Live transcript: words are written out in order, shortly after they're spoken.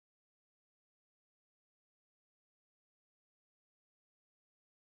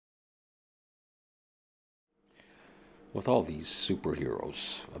With all these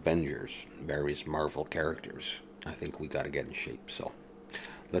superheroes, Avengers, various Marvel characters, I think we got to get in shape. So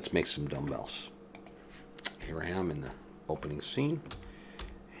let's make some dumbbells. Here I am in the opening scene,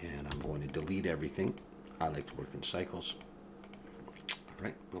 and I'm going to delete everything. I like to work in cycles. All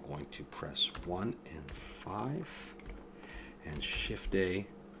right, I'm going to press 1 and 5 and Shift A,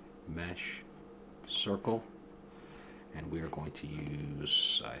 mesh, circle, and we are going to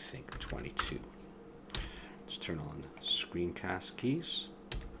use, I think, 22. Let's turn on screencast keys,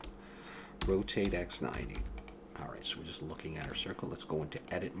 rotate X90. All right, so we're just looking at our circle. Let's go into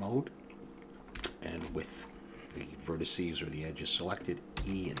edit mode, and with the vertices or the edges selected,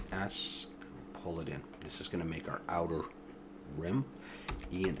 E and S, pull it in. This is going to make our outer rim.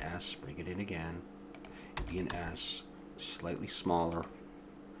 E and S, bring it in again. E and S, slightly smaller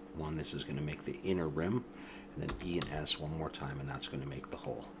one. This is going to make the inner rim, and then E and S one more time, and that's going to make the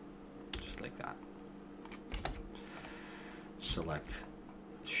hole, just like that. Select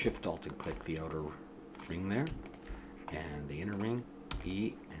Shift Alt and click the outer ring there, and the inner ring,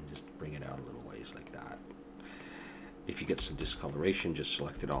 E, and just bring it out a little ways like that. If you get some discoloration, just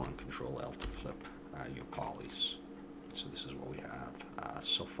select it all and Control L to flip your polys. So this is what we have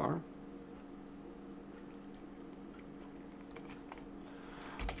so far.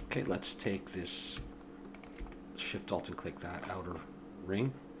 Okay, let's take this Shift Alt and click that outer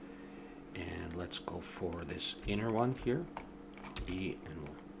ring, and let's go for this inner one here, E, and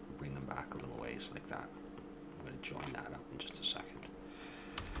we'll bring them back a little ways like that. I'm going to join that up in just a second.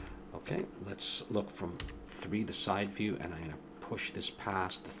 Okay, let's look from 3 to side view, and I'm going to push this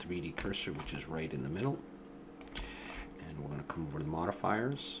past the 3D cursor, which is right in the middle. And we're going to come over to the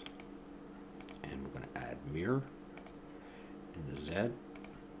modifiers, and we're going to add mirror in the Z, and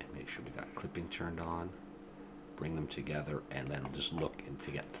make sure we got clipping turned on. Bring them together, and then just look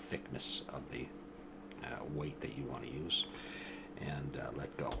to get the thickness of the weight that you want to use, and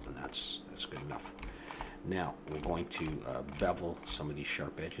let go, and that's good enough. Now we're going to bevel some of these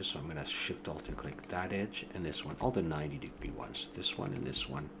sharp edges, so I'm going to Shift Alt and click that edge and this one, all the 90-degree ones, this one and this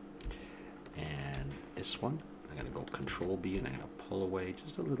one and this one. I'm going to go Control B, and I'm going to pull away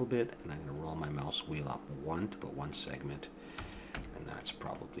just a little bit, and I'm going to roll my mouse wheel up one to put one segment, and that's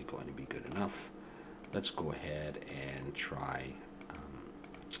probably going to be good enough. Let's go ahead and try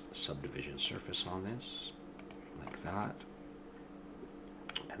subdivision surface on this, like that.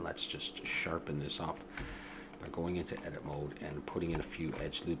 And let's just sharpen this up by going into edit mode and putting in a few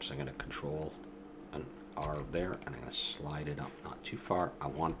edge loops. I'm going to Control an R there, and I'm going to slide it up, not too far. I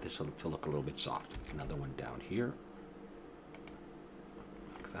want this to look a little bit soft. Another one down here,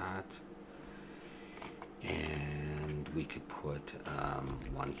 like that. And we could put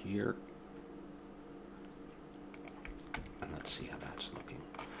one here. And let's see how that's looking.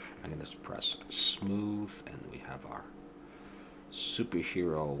 I'm going to press smooth, and we have our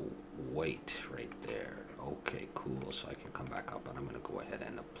superhero weight right there. Okay, cool. So I can come back up, and I'm going to go ahead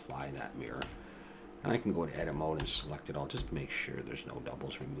and apply that mirror. And I can go to edit mode and select it all. Just make sure there's no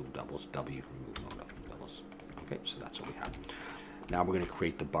doubles. Remove doubles. W, remove no doubles. Okay, so that's what we have. Now we're going to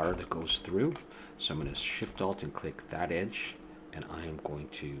create the bar that goes through. So I'm going to Shift Alt and click that edge, and I am going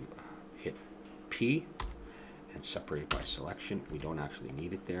to hit P and separate by selection. We don't actually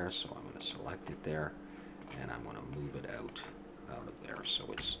need it there, so I'm going to select it there, and I'm going to move it out of there, so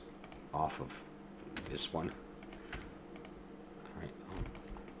it's off of this one. All right,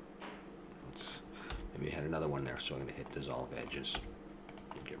 let's maybe I had another one there, so I'm going to hit Dissolve Edges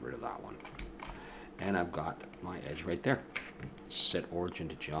and get rid of that one. And I've got my edge right there. Set origin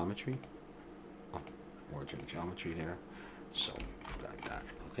to geometry. Oh, origin to geometry there. So I've got that.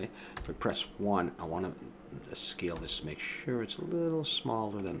 Okay. If I press 1, I want to scale this to make sure it's a little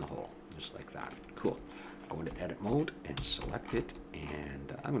smaller than the hole, just like that. Cool. Go into edit mode and select it,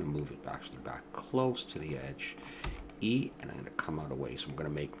 and I'm going to move it back close to the edge. E, and I'm going to come out away. So I'm going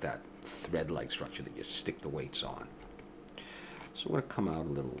to make that thread-like structure that you stick the weights on. So I'm going to come out a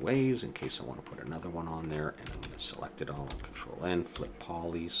little ways in case I want to put another one on there, and I'm going to select it all, Control N, flip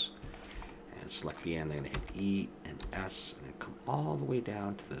polys, and select the end. I'm going to hit E and S, and then come all the way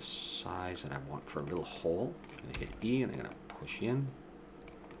down to the size that I want for a little hole. I'm going to hit E, and I'm going to push in,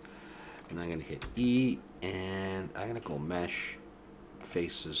 and I'm going to hit E, and I'm going to go Mesh,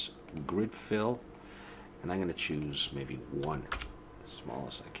 Faces, Grid Fill, and I'm going to choose maybe one, as small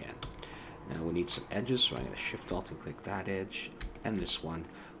as I can. Now we need some edges, so I'm going to Shift Alt and click that edge, and this one.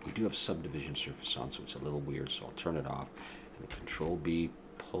 We do have subdivision surface on, so it's a little weird, so I'll turn it off, and Control B,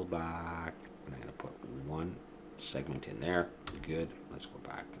 pull back, and I'm going to put one segment in there. Good. Let's go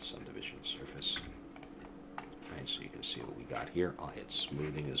back to subdivision surface. All right, so you can see what we got here. I'll hit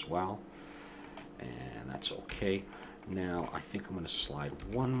smoothing as well, and that's okay. Now I think I'm going to slide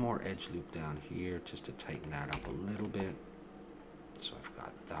one more edge loop down here just to tighten that up a little bit. So I've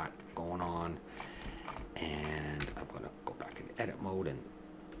got that going on, and I'm going to go back in edit mode and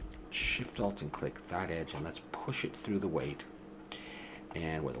Shift Alt and click that edge, and let's push it through the weight.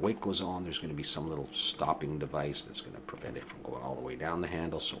 And where the weight goes on, there's going to be some little stopping device that's going to prevent it from going all the way down the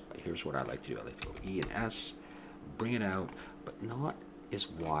handle. So here's what I like to do. I like to go E and S, bring it out, but not as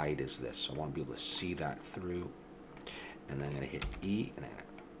wide as this. So I want to be able to see that through. And then I'm going to hit E, and I'm going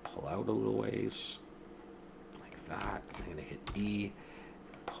to pull out a little ways, like that. I'm going to hit E,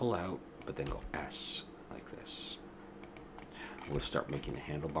 pull out, but then go S, like this. We'll start making the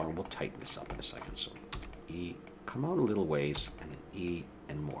handlebar, and we'll tighten this up in a second. So E, come out a little ways, and then E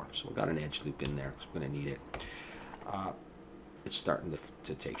and more. So we've got an edge loop in there because we're going to need it. It's starting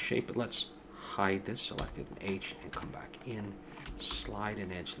to take shape, but let's hide this, select it in H, and come back in. Slide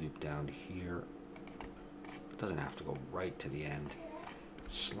an edge loop down here. It doesn't have to go right to the end.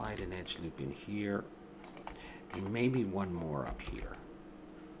 Slide an edge loop in here, and maybe one more up here.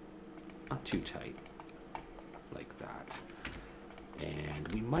 Not too tight, like that. And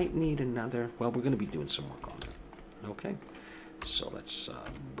we might need another, well, we're going to be doing some work on it. Okay, so let's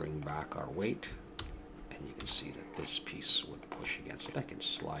bring back our weight, and you can see that this piece would push against it. I can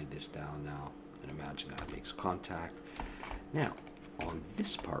slide this down now, and imagine that it makes contact. Now, on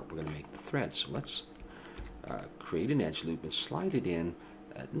this part, we're going to make the thread. So let's create an edge loop and slide it in,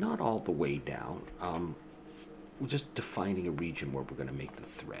 not all the way down. We're just defining a region where we're going to make the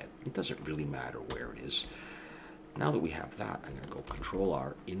thread. It doesn't really matter where it is. Now that we have that, I'm going to go Control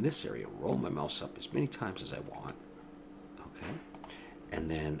R in this area, roll my mouse up as many times as I want. Okay, and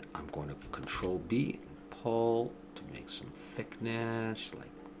then I'm going to Control B and pull to make some thickness, like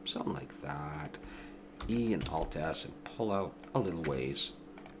something like that. E and Alt S and pull out a little ways,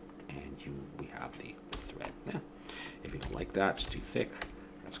 and we have the thread. Now, if you don't like that, it's too thick.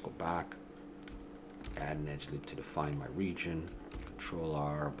 Let's go back, add an edge loop to define my region. Control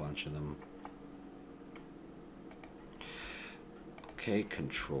R, a bunch of them. Okay,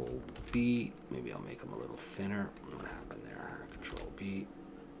 Control B. Maybe I'll make them a little thinner. What happened there? Control B.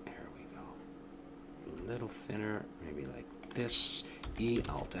 There we go. A little thinner, maybe like this. E,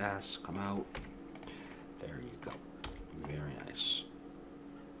 Alt S, come out. There you go. Very nice.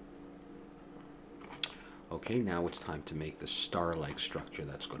 Okay, now it's time to make the star-like structure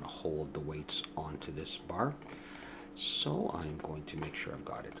that's going to hold the weights onto this bar. So I'm going to make sure I've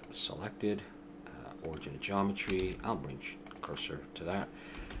got it selected. Origin of geometry. I'll bring cursor to that.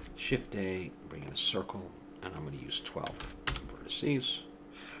 Shift A, bring in a circle, and I'm going to use 12 vertices.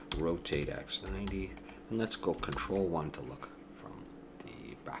 Rotate X 90, and let's go Control 1 to look from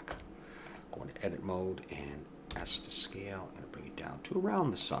the back. Go into edit mode and S to scale, and bring it down to around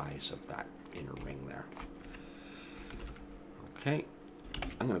the size of that inner ring there. Okay,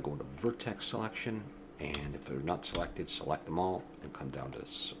 I'm going to go to vertex selection, and if they're not selected, select them all and come down to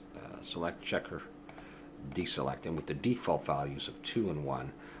select checker, deselect, and with the default values of 2 and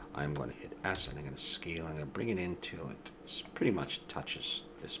 1, I'm going to hit S, and I'm going to scale. I'm going to bring it in till it pretty much touches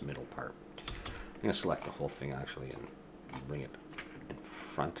this middle part. I'm going to select the whole thing actually and bring it in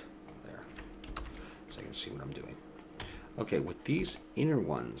front there, so you can see what I'm doing. Okay, with these inner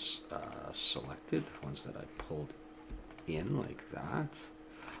ones selected, the ones that I pulled in like that,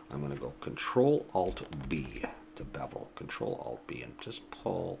 I'm going to go Control Alt B to bevel. Control Alt B and just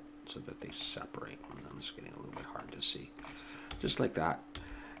pull so that they separate. And it's getting a little bit hard to see. Just like that.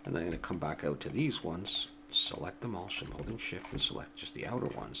 And then I'm going to come back out to these ones, select them all. So I'm holding Shift and select just the outer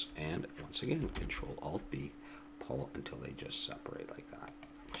ones. And once again, Control Alt B, pull until they just separate like that.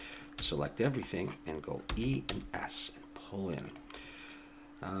 Select everything and go E and S and pull in.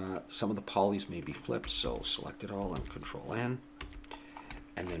 Some of the polys may be flipped, so select it all and Control N.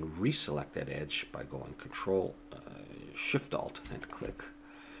 And then reselect that edge by going Control Shift Alt and click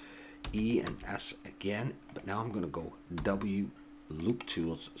E and S again. But now I'm going to go W Loop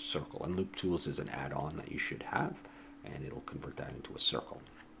Tools Circle. And Loop Tools is an add-on that you should have, and it'll convert that into a circle.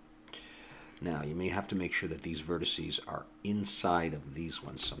 Now you may have to make sure that these vertices are inside of these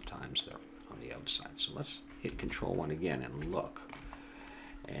ones. Sometimes they're on the outside. So let's hit Control 1 again and look.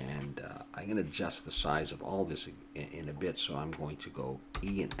 And I'm going to adjust the size of all this in a bit, so I'm going to go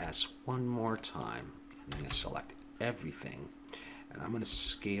E and S one more time, and I'm going to select everything, and I'm going to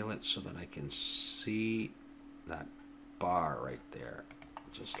scale it so that I can see that bar right there,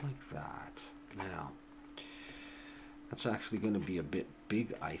 just like that. Now, that's actually going to be a bit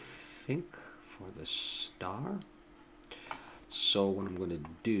big, I think, for the star. So what I'm going to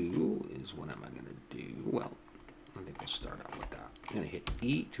do is, what am I going to do? Well, I think we'll start out with that. I'm going to hit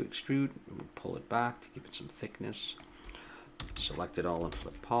E to extrude and pull it back to give it some thickness. Select it all and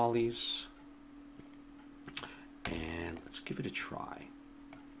flip polys. And let's give it a try.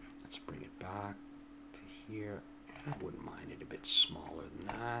 Let's bring it back to here. I wouldn't mind it a bit smaller than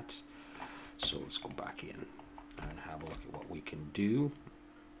that. So let's go back in and have a look at what we can do.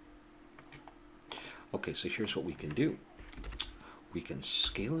 Okay, so here's what we can do. We can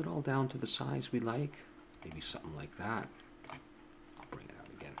scale it all down to the size we like. Maybe something like that. I'll bring it out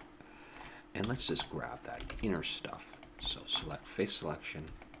again. And let's just grab that inner stuff. So select face selection,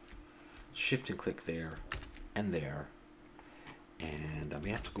 shift and click there and there. And I may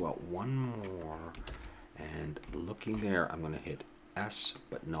have to go out one more. And looking there, I'm going to hit S,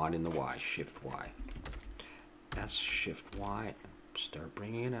 but not in the Y, shift Y. S, shift Y, start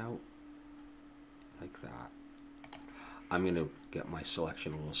bringing it out like that. I'm going to get my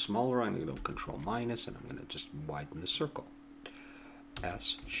selection a little smaller. I'm going to go control minus, and I'm going to just widen the circle.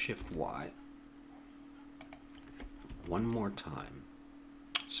 S, shift Y. One more time.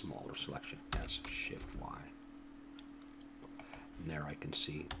 Smaller selection. S, shift Y. And there I can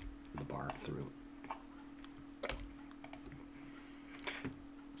see the bar through.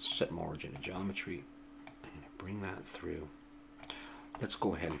 Set margin of geometry. And bring that through. Let's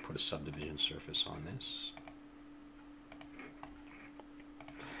go ahead and put a subdivision surface on this.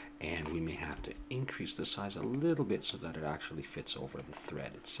 And we may have to increase the size a little bit so that it actually fits over the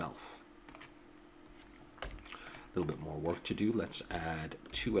thread itself. A little bit more work to do. Let's add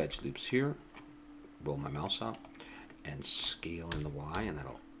 2 edge loops here. Roll my mouse up and scale in the Y, and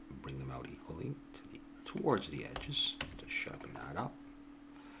that'll bring them out equally towards the edges to sharpen that up.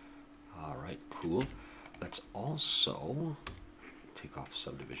 All right, cool. Let's also take off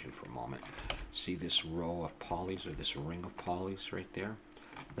subdivision for a moment. See this row of polys, or this ring of polys right there?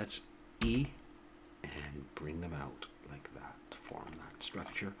 Let's E and bring them out like that to form that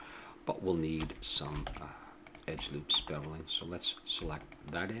structure. But we'll need some edge loops beveling. So let's select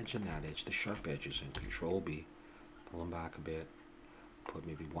that edge and that edge, the sharp edges, and control B. Pull them back a bit. Put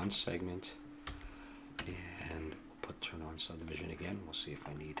maybe one segment. And we'll turn on subdivision again. We'll see if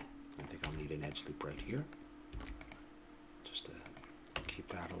I think I'll need an edge loop right here. Just to keep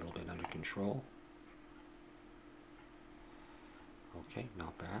that a little bit under control. Okay,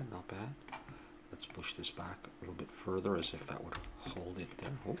 not bad, not bad. Let's push this back a little bit further as if that would hold it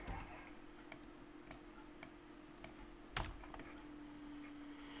there. Oh.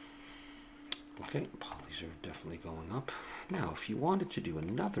 Okay, polys are definitely going up. Now, if you wanted to do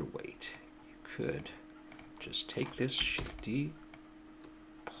another weight, you could just take this, Shift D,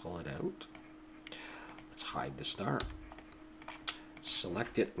 pull it out. Let's hide the star.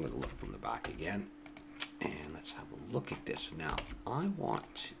 Select it. I'm going to look from the back again. And let's have a look at this. Now, I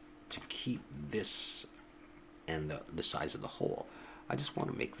want to keep this and the size of the hole. I just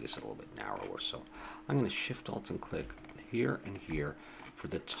want to make this a little bit narrower. So I'm going to Shift Alt and click here and here for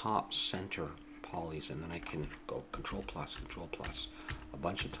the top center polys. And then I can go Control plus a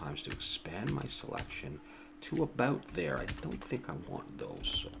bunch of times to expand my selection to about there. I don't think I want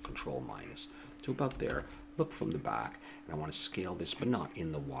those, so Control minus to about there. Look from the back, and I want to scale this, but not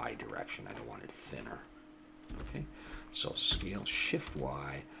in the Y direction. I don't want it thinner. Okay, so scale, Shift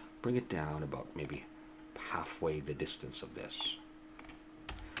Y, bring it down about maybe halfway the distance of this.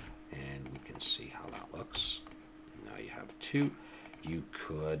 And we can see how that looks. Now you have 2. You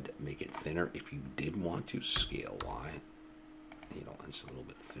could make it thinner if you did want to. Scale Y, and it's a little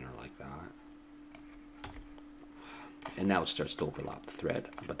bit thinner like that. And now it starts to overlap the thread,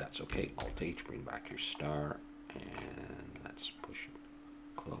 but that's okay. Alt H, bring back your star, and let's push it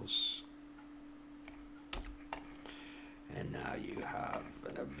close. And now you have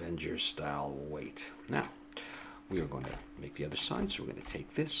an Avengers style weight. Now, we are going to make the other side, so we're going to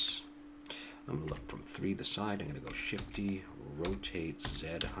take this. I'm going to look from 3 the side. I'm going to go Shift D, rotate Z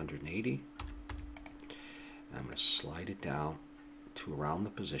 180. And I'm going to slide it down to around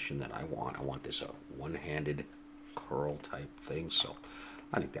the position that I want. I want this a one-handed curl type thing, so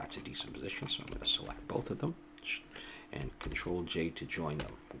I think that's a decent position. So I'm going to select both of them and Control J to join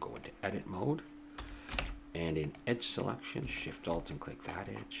them. We'll go into edit mode. And in edge selection, Shift Alt and click that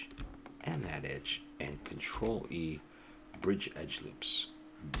edge and that edge, and Control E, bridge edge loops.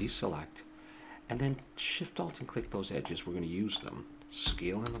 Deselect, and then Shift Alt and click those edges. We're going to use them,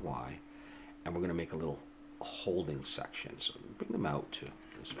 scale in the Y, and we're going to make a little holding section. So bring them out to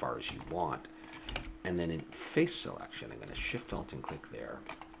as far as you want. And then in face selection, I'm going to Shift Alt and click there,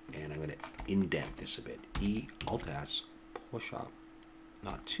 and I'm going to indent this a bit. E, Alt S, push up,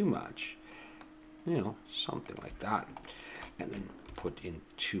 not too much. Something like that. And then put in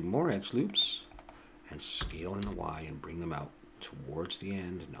 2 more edge loops and scale in the Y and bring them out towards the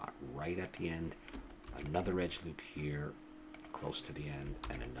end, not right at the end. Another edge loop here close to the end,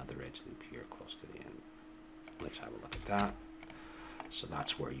 and another edge loop here close to the end. Let's have a look at that. So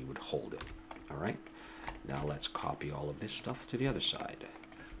that's where you would hold it. All right. Now let's copy all of this stuff to the other side.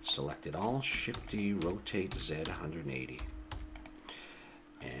 Select it all, Shift D, rotate Z 180,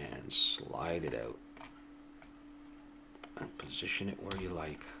 and slide it out. And position it where you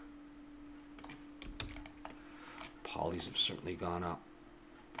like. Polys have certainly gone up,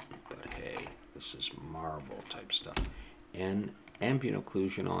 but hey, this is Marvel type stuff. And ambient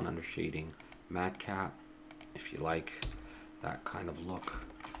occlusion on under shading, matte cap, if you like that kind of look.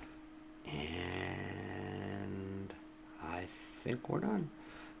 And I think we're done.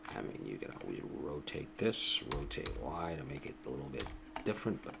 I mean, you can always rotate this, rotate Y to make it a little bit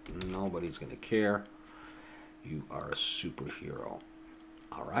different, but nobody's going to care. You are a superhero.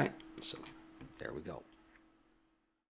 All right, so there we go.